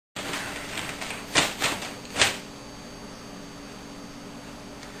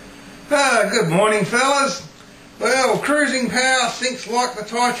Good morning, fellas. Well, cruising power sinks like the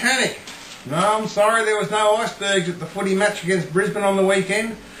Titanic. No, I'm sorry there was no icebergs at the footy match against Brisbane on the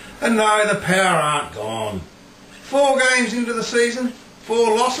weekend. And no, the power aren't gone. 4 games into the season,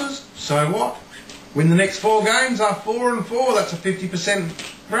 4 losses, so what? Win the next 4 games, are 4 and 4, that's a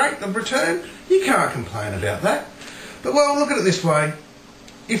 50% rate of return. You can't complain about that. But well, look at it this way.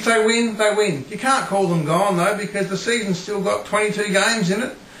 If they win, they win. You can't call them gone though, because the season's still got 22 games in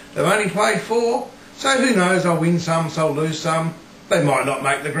it. They've only played 4, so who knows, they'll win some, so they'll lose some. They might not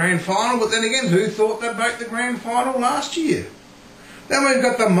make the grand final, but then again, who thought they'd make the grand final last year? Then we've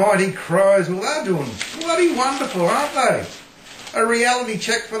got the mighty Crows. Well, they're doing bloody wonderful, aren't they? A reality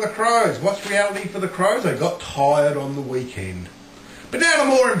check for the Crows. What's reality for the Crows? They got tired on the weekend. But now the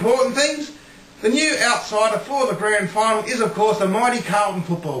more important things. The new outsider for the grand final is, of course, the mighty Carlton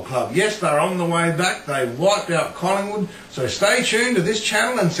Football Club. Yes, they're on the way back. They wiped out Collingwood. So stay tuned to this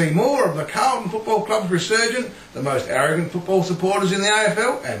channel and see more of the Carlton Football Club's resurgent, the most arrogant football supporters in the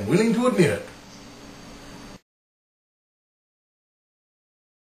AFL, and willing to admit it.